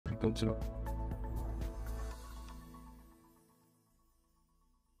welcome to.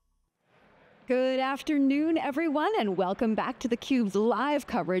 Good afternoon, everyone, and welcome back to theCUBE's live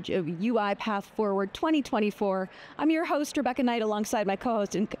coverage of UiPath Forward 2024. I'm your host, Rebecca Knight, alongside my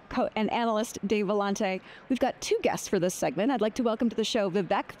co-host and analyst, Dave Vellante. We've got two guests for this segment. I'd like to welcome to the show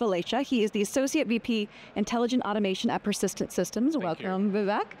Vivek Valecha. He is the Associate VP, Intelligent Automation at Persistent Systems. Welcome,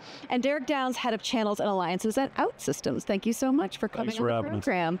 Vivek. And Derek Downs, Head of Channels and Alliances at OutSystems. Thank you so much for coming on the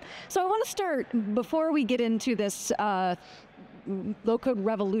program. So I want to start, before we get into this low-code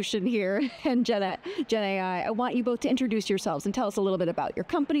revolution here and Gen AI, I want you both to introduce yourselves and tell us a little bit about your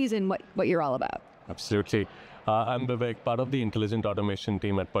companies and what you're all about. Absolutely. I'm Vivek, part of the Intelligent Automation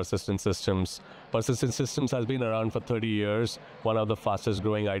team at Persistent Systems. Persistent Systems has been around for 30 years, one of the fastest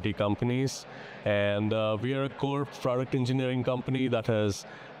growing IT companies. And we are a core product engineering company that is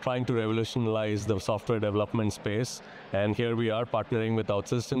trying to revolutionize the software development space. And here we are partnering with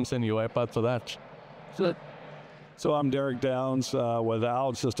OutSystems and UiPath for that. So I'm Derek Downs with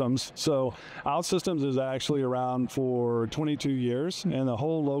OutSystems. So OutSystems is actually around for 22 years, and the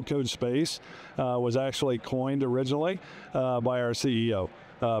whole low-code space was actually coined originally by our CEO,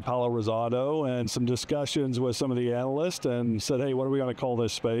 Paulo Rosado, and some discussions with some of the analysts and said, hey, what are we going to call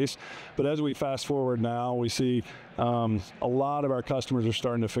this space? But as we fast forward now, we see a lot of our customers are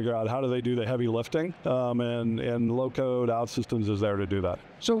starting to figure out how do they do the heavy lifting, and low-code OutSystems is there to do that.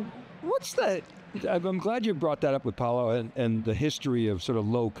 So what's the, I'm glad you brought that up with Paulo and the history of sort of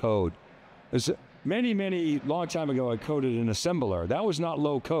low code. Many, long time ago, I coded in assembler. That was not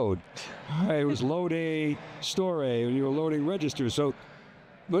low code. It was load A, store A, and you were loading registers. So,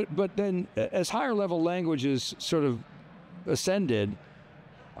 but then as higher level languages sort of ascended,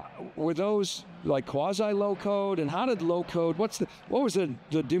 were those like quasi low code? And how did low code, what was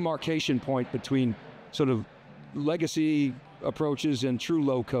the demarcation point between sort of legacy approaches and true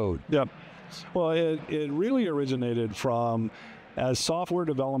low code? Yeah. Well, it really originated from, as software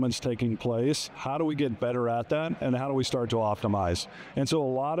development's taking place, how do we get better at that, and how do we start to optimize? And so a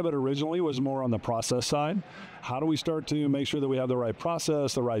lot of it originally was more on the process side. How do we start to make sure that we have the right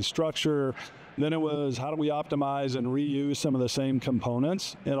process, the right structure? Then it was, how do we optimize and reuse some of the same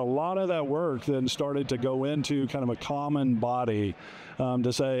components? And a lot of that work then started to go into kind of a common body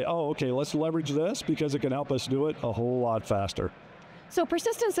to say, oh, okay, let's leverage this because it can help us do it a whole lot faster. So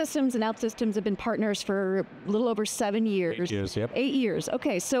Persistent Systems and OutSystems have been partners for a little over 7 years. 8 years, yep. 8 years,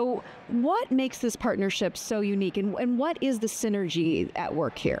 okay. So what makes this partnership so unique, and what is the synergy at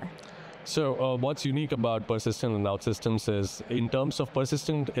work here? So what's unique about Persistent and OutSystems is, in terms of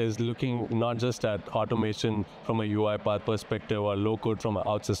Persistent, is looking not just at automation from a UiPath perspective or low code from an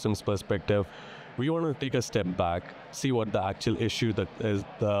OutSystems perspective. We want to take a step back, see what the actual issue that is,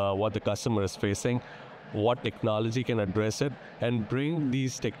 what the customer is facing, what technology can address it, and bring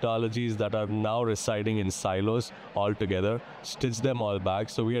these technologies that are now residing in silos all together, stitch them all back,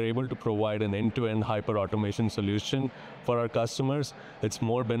 so we are able to provide an end-to-end hyper-automation solution for our customers. It's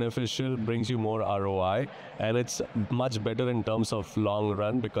more beneficial, brings you more ROI, and it's much better in terms of long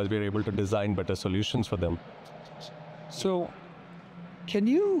run because we're able to design better solutions for them. So can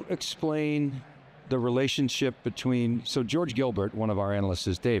you explain the relationship between, so George Gilbert, one of our analysts,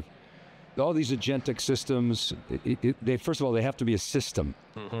 says, Dave, all these agentic systems, first of all, they have to be a system.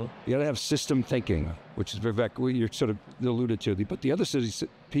 You got to have system thinking, which is Vivek, you sort of alluded to. But the other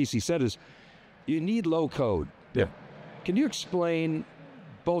piece he said is, you need low code. Yeah. Can you explain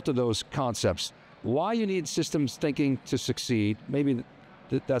both of those concepts? Why you need systems thinking to succeed? Maybe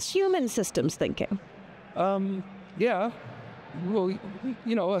that's... Human systems thinking. Yeah. Well,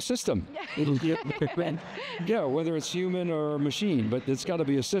 you know, a system. Yeah, whether it's human or machine, but it's got to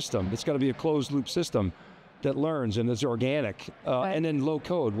be a system. It's got to be a closed loop system that learns and is organic. Right. And then low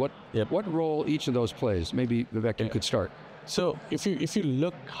code, what role each of those plays? Maybe Vivek, you could start. So if you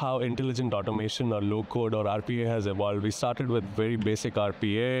look how intelligent automation or low code or RPA has evolved, we started with very basic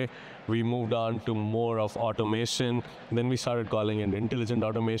RPA, we moved on to more of automation, then we started calling it intelligent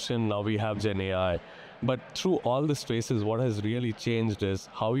automation, now we have Gen AI. But through all the spaces, what has really changed is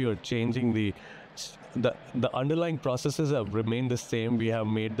how you're changing the underlying processes have remained the same. We have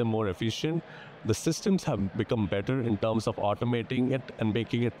made them more efficient. The systems have become better in terms of automating it and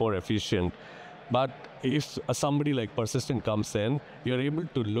making it more efficient. But if somebody like Persistent comes in, you're able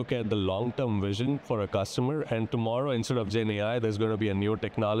to look at the long-term vision for a customer, and tomorrow, instead of Gen AI, there's going to be a new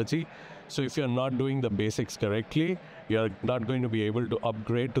technology. So if you're not doing the basics correctly, you're not going to be able to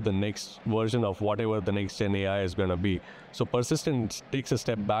upgrade to the next version of whatever the next Gen AI is going to be. So Persistent takes a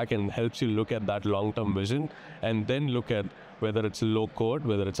step back and helps you look at that long-term vision, and then look at whether it's low code,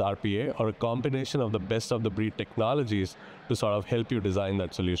 whether it's RPA, or a combination of the best of the breed technologies to sort of help you design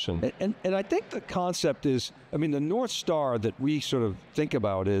that solution. And I think the concept is, I mean, the North Star that we sort of think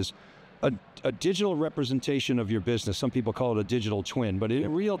about is a digital representation of your business. Some people call it a digital twin, but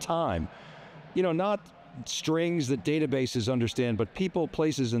in real time, you know, not strings that databases understand, but people,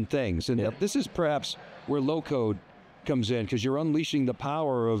 places, and things. And this is perhaps where low code comes in, because you're unleashing the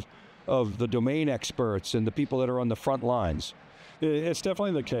power of the domain experts and the people that are on the front lines. It's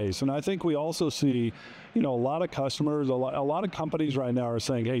definitely the case. And I think we also see, you know, a lot of customers, a lot of companies right now are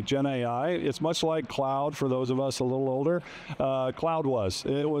saying, hey, Gen AI, it's much like cloud for those of us a little older. Cloud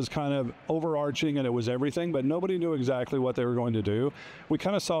it was kind of overarching and it was everything, but nobody knew exactly what they were going to do. We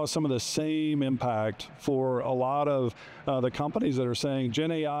kind of saw some of the same impact for a lot of the companies that are saying,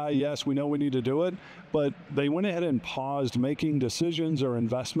 Gen AI, yes, we know we need to do it, but they went ahead and paused making decisions or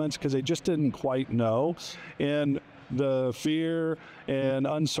investments because they just didn't quite know. And the fear and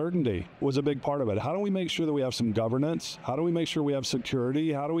uncertainty was a big part of it. How do we make sure that we have some governance? How do we make sure we have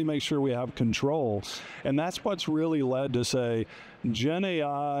security? How do we make sure we have control? And that's what's really led to say Gen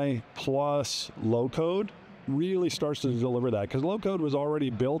AI plus low code really starts to deliver that, because low code was already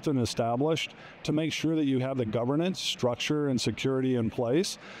built and established to make sure that you have the governance, structure, and security in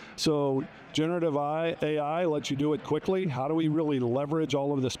place. So generative AI lets you do it quickly. How do we really leverage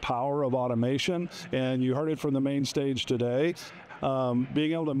all of this power of automation? And you heard it from the main stage today.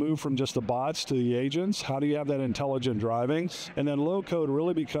 Being able to move from just the bots to the agents, how do you have that intelligent driving? And then low code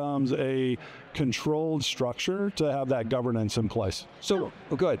really becomes a controlled structure to have that governance in place. So,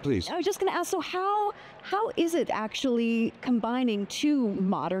 go ahead, please. I was just going to ask, so how is it actually combining to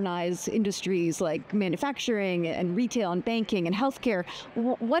modernize industries like manufacturing and retail and banking and healthcare?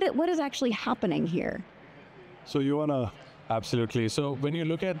 What is actually happening here? So you want to... Absolutely. So when you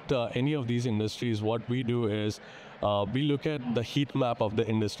look at any of these industries, what we do is we look at the heat map of the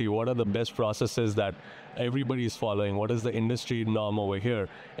industry. What are the best processes that everybody is following? What is the industry norm over here?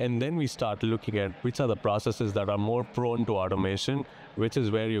 And then we start looking at which are the processes that are more prone to automation, which is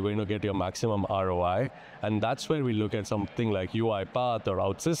where you're going to get your maximum ROI. And that's where we look at something like UiPath or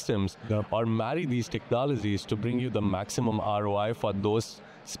OutSystems, or marry these technologies to bring you the maximum ROI for those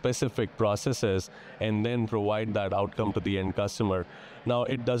specific processes and then provide that outcome to the end customer. Now,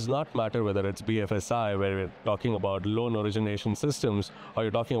 it does not matter whether it's BFSI, where we're talking about loan origination systems, or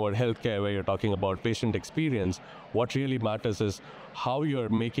you're talking about healthcare, where you're talking about patient experience. What really matters is how you're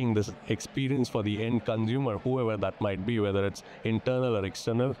making this experience for the end consumer, whoever that might be, whether it's internal or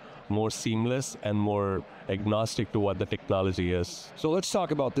external, more seamless and more agnostic to what the technology is. So let's talk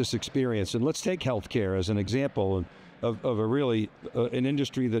about this experience, and let's take healthcare as an example of a really, an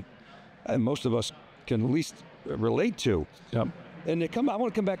industry that most of us can at least relate to. Yep. And I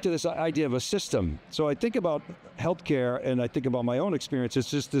want to come back to this idea of a system. So I think about healthcare, and I think about my own experience. It's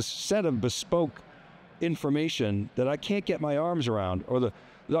just this set of bespoke information that I can't get my arms around. Or the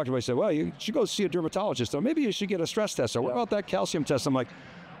doctor might say, well, you should go see a dermatologist, or maybe you should get a stress test, or what about that calcium test? I'm like,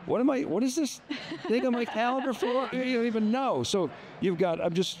 what is this thing on my calendar for? You don't even know. So you've got,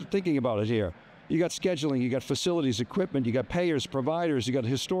 I'm just thinking about it here. You got scheduling, you got facilities, equipment, you got payers, providers, you got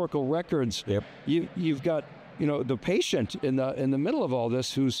historical records. Yep. You've got, you know, the patient in the middle of all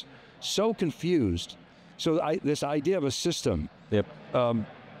this who's so confused. So this idea of a system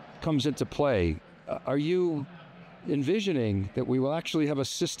comes into play. Are you envisioning that we will actually have a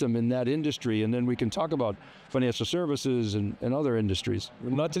system in that industry, and then we can talk about financial services and other industries? We're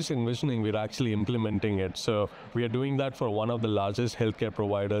not just envisioning, we're actually implementing it. So we are doing that for one of the largest healthcare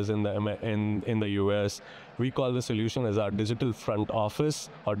providers in the US. We call the solution as our digital front office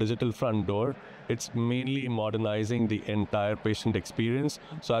or digital front door. It's mainly modernizing the entire patient experience.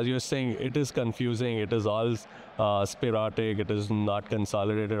 So as you're saying, it is confusing, it is all sporadic, it is not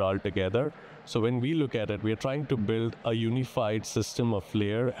consolidated all together. So when we look at it, we are trying to build a unified system of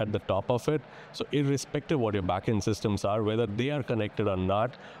layer at the top of it. So irrespective of what your backend systems are, whether they are connected or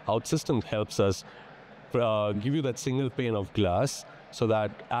not, OutSystems helps us give you that single pane of glass, so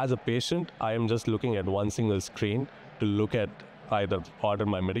that as a patient, I am just looking at one single screen to look at either order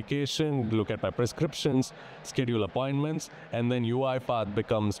my medication, look at my prescriptions, schedule appointments, and then UiPath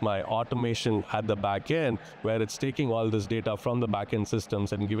becomes my automation at the back end, where it's taking all this data from the back end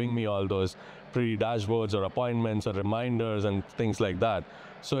systems and giving me all those pretty dashboards or appointments or reminders and things like that.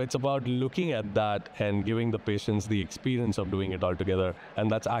 So it's about looking at that and giving the patients the experience of doing it all together,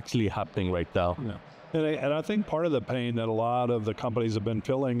 and that's actually happening right now. Yeah. And I think part of the pain that a lot of the companies have been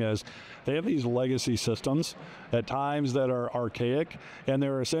feeling is they have these legacy systems at times that are archaic, and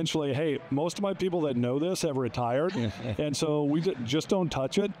they're essentially, hey, most of my people that know this have retired, and so we just don't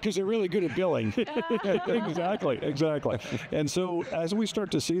touch it. Because they're really good at billing. Exactly. And so as we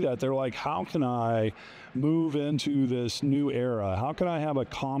start to see that, they're like, how can I move into this new era? How can I have a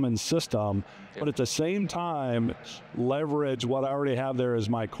common system, but at the same time, leverage what I already have there as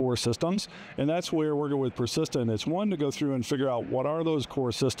my core systems? And that's where we're going with Persistent. It's one to go through and figure out what are those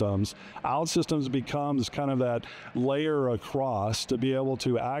core systems. OutSystems becomes kind of that layer across to be able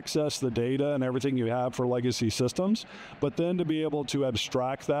to access the data and everything you have for legacy systems, but then to be able to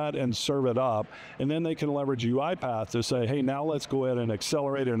abstract that and serve it up. And then they can leverage UiPath to say, hey, now let's go ahead and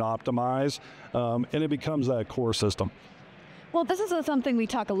accelerate and optimize. And it becomes that core system. Well, this is something we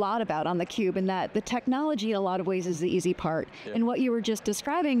talk a lot about on theCUBE, and that the technology in a lot of ways is the easy part. Yeah. And what you were just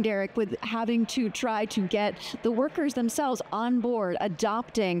describing, Derek, with having to try to get the workers themselves on board,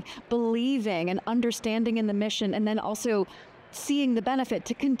 adopting, believing, and understanding in the mission, and then also seeing the benefit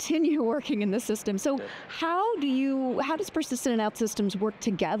to continue working in the system. So how does Persistent and OutSystems work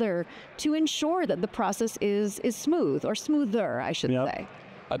together to ensure that the process is smooth, or smoother, I should say?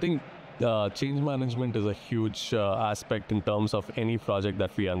 I think change management is a huge aspect in terms of any project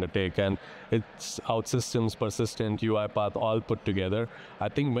that we undertake, and it's OutSystems, Persistent, UiPath all put together. I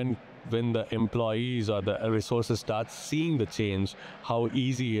think when the employees or the resources start seeing the change, how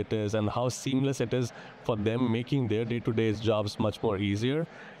easy it is and how seamless it is for them, making their day-to-day jobs much more easier,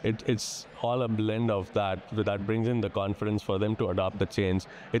 it's all a blend of that brings in the confidence for them to adopt the change.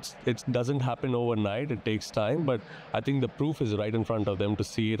 It doesn't happen overnight, it takes time, but I think the proof is right in front of them to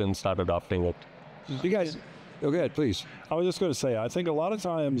see it and start adopting it. You guys, go ahead, please. I was just going to say, I think a lot of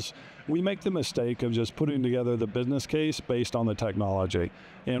times we make the mistake of just putting together the business case based on the technology.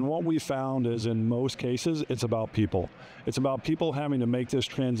 And what we found is in most cases, it's about people. It's about people having to make this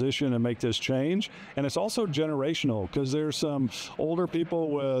transition and make this change. And it's also generational, because there's some older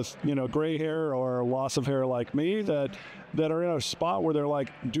people with, gray hair or loss of hair like me that are in a spot where they're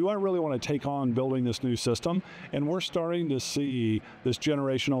like, do I really want to take on building this new system? And we're starting to see this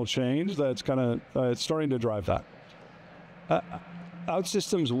generational change that's kind of it's starting to drive that.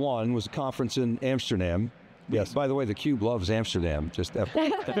 OutSystems 1 was a conference in Amsterdam. Yes. By the way, theCUBE loves Amsterdam. Just there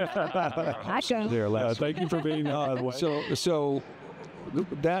last. Thank you for being on. So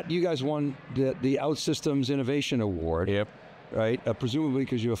that you guys won the OutSystems Innovation Award. Yep. Right. Presumably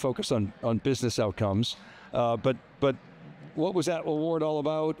because you were focused on business outcomes. But what was that award all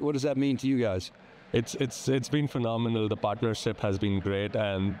about? What does that mean to you guys? It's been phenomenal. The partnership has been great,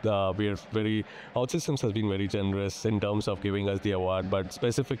 and OutSystems has been very generous in terms of giving us the award. But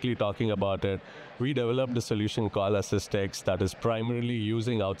specifically talking about it, we developed a solution called AssistX that is primarily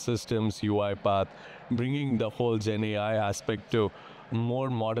using OutSystems, UiPath, bringing the whole Gen AI aspect to more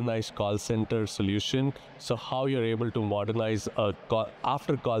modernized call center solution. So how you're able to modernize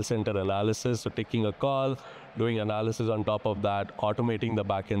after call center analysis, so taking a call, doing analysis on top of that, automating the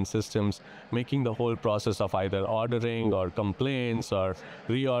backend systems, making the whole process of either ordering or complaints or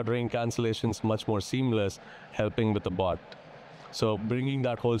reordering cancellations much more seamless, helping with the bot. So bringing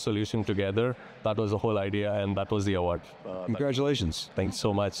that whole solution together, that was the whole idea, and that was the award. Congratulations. Thanks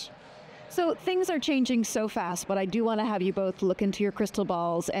so much. So things are changing so fast, but I do want to have you both look into your crystal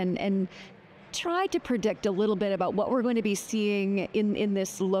balls and try to predict a little bit about what we're going to be seeing in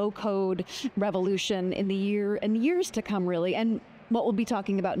this low-code revolution in the years to come, really, and what we'll be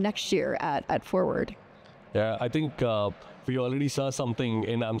talking about next year at Forward. Yeah, I think we already saw something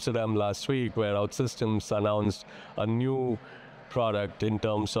in Amsterdam last week where OutSystems announced a new product in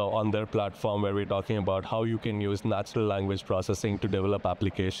terms of on their platform, where we're talking about how you can use natural language processing to develop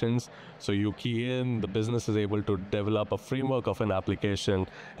applications. So you key in, the business is able to develop a framework of an application,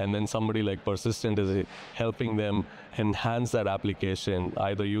 and then somebody like Persistent is helping them enhance that application,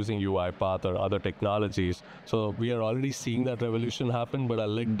 either using UiPath or other technologies. So we are already seeing that revolution happen, but I'll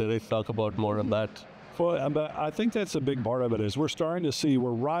let Derek talk about more on that. Well, I think that's a big part of it, is we're starting to see,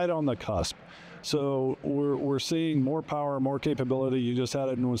 we're right on the cusp. So we're seeing more power, more capability. You just had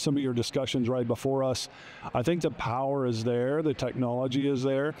it in some of your discussions right before us. I think the power is there, the technology is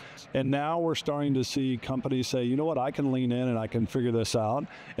there, and now we're starting to see companies say, you know what, I can lean in and I can figure this out.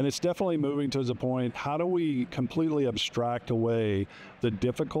 And it's definitely moving to the point, how do we completely abstract away the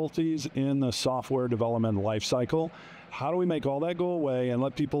difficulties in the software development lifecycle? How do we make all that go away and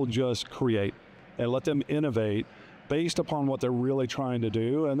let people just create and let them innovate based upon what they're really trying to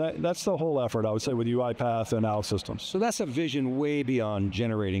do? And that's the whole effort, I would say, with UiPath and OutSystems. So that's a vision way beyond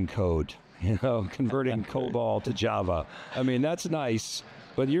generating code, converting COBOL to Java. I mean, that's nice,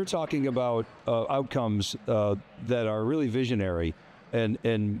 but you're talking about outcomes that are really visionary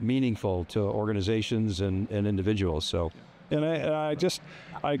and meaningful to organizations and individuals. So. And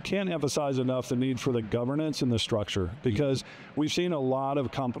I can't emphasize enough the need for the governance and the structure, because we've seen a lot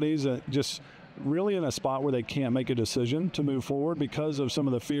of companies that just really in a spot where they can't make a decision to move forward because of some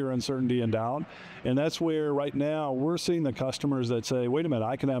of the fear, uncertainty, and doubt. And that's where right now we're seeing the customers that say, wait a minute,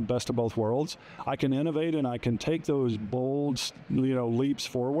 I can have best of both worlds. I can innovate and I can take those bold, leaps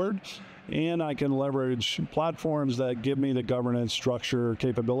forward. And I can leverage platforms that give me the governance, structure,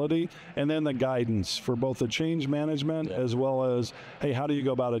 capability, and then the guidance for both the change management as well as, hey, how do you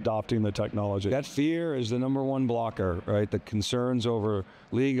go about adopting the technology? That fear is the #1 blocker, right? The concerns over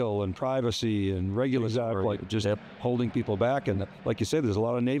legal and privacy and regulatory, just holding people back. And like you said, there's a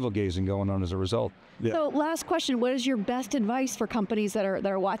lot of navel gazing going on as a result. Yeah. So last question, what is your best advice for companies that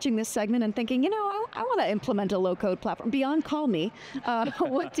are watching this segment and thinking, I want to implement a low-code platform beyond Call Me?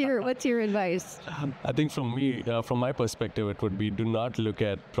 What's your advice? I think from me, from my perspective, it would be do not look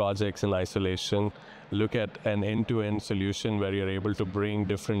at projects in isolation. Look at an end-to-end solution where you're able to bring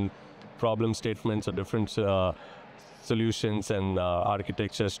different problem statements or different solutions and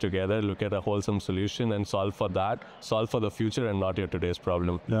architectures together, look at a wholesome solution and solve for that, solve for the future and not your today's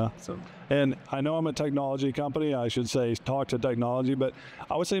problem. Yeah. And I know I'm a technology company, I should say talk to technology, but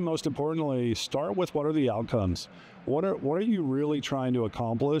I would say most importantly, start with what are the outcomes? What are you really trying to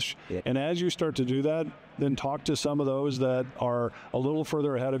accomplish? Yeah. And as you start to do that, then talk to some of those that are a little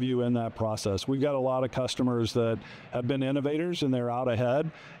further ahead of you in that process. We've got a lot of customers that have been innovators and they're out ahead,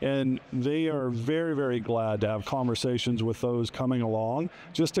 and they are very, very glad to have conversations with those coming along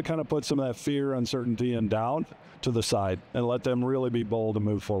just to kind of put some of that fear, uncertainty, and doubt to the side and let them really be bold and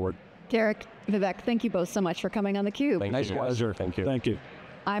move forward. Derek, Vivek, thank you both so much for coming on theCUBE. Nice pleasure. Thank you. Thank you.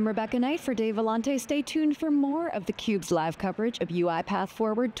 I'm Rebecca Knight for Dave Vellante. Stay tuned for more of theCUBE's live coverage of UiPath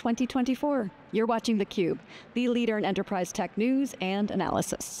Forward 2024. You're watching theCUBE, the leader in enterprise tech news and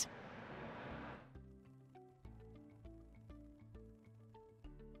analysis.